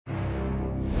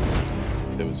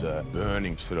There was a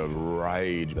burning sort of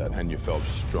rage that Anya felt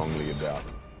strongly about.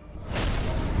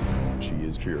 She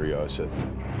is Furiosa.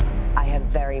 I have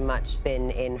very much been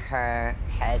in her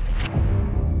head.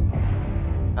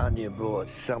 Anya brought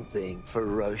something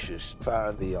ferocious, far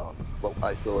and beyond what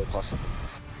I thought possible.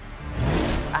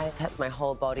 I put my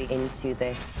whole body into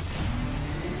this,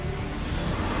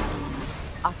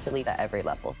 utterly at every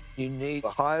level. You need a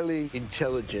highly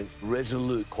intelligent,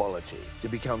 resolute quality to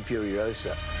become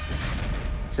Furiosa.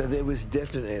 So there was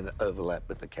definitely an overlap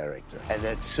with the character, and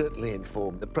that certainly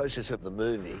informed the process of the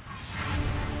movie.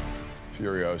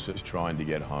 Furiosa is trying to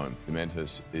get home.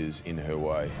 Dementus is in her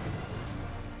way,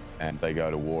 and they go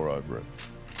to war over it.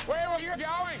 Where are you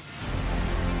going?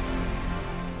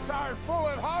 So full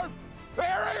of hope.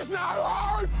 There is no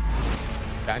hope!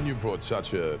 Anya brought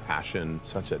such a passion,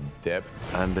 such a depth.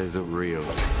 And there's a real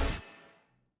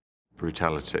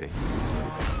brutality.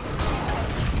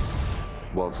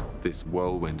 Whilst this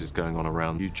whirlwind is going on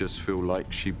around, you just feel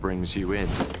like she brings you in.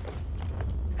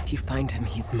 If you find him,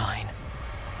 he's mine.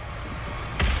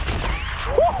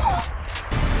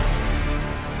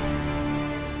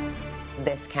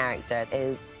 This character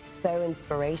is so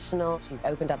inspirational. She's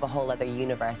opened up a whole other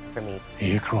universe for me.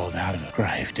 You crawled out of a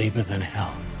grave deeper than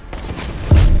hell.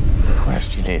 The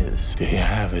question is, do you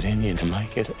have it in you to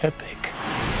make it epic?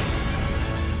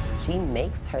 She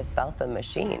makes herself a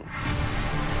machine.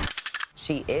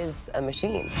 She is a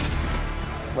machine.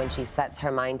 When she sets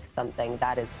her mind to something,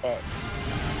 that is it.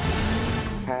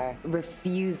 Her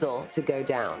refusal to go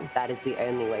down, that is the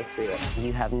only way through it.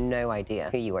 You have no idea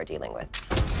who you are dealing with.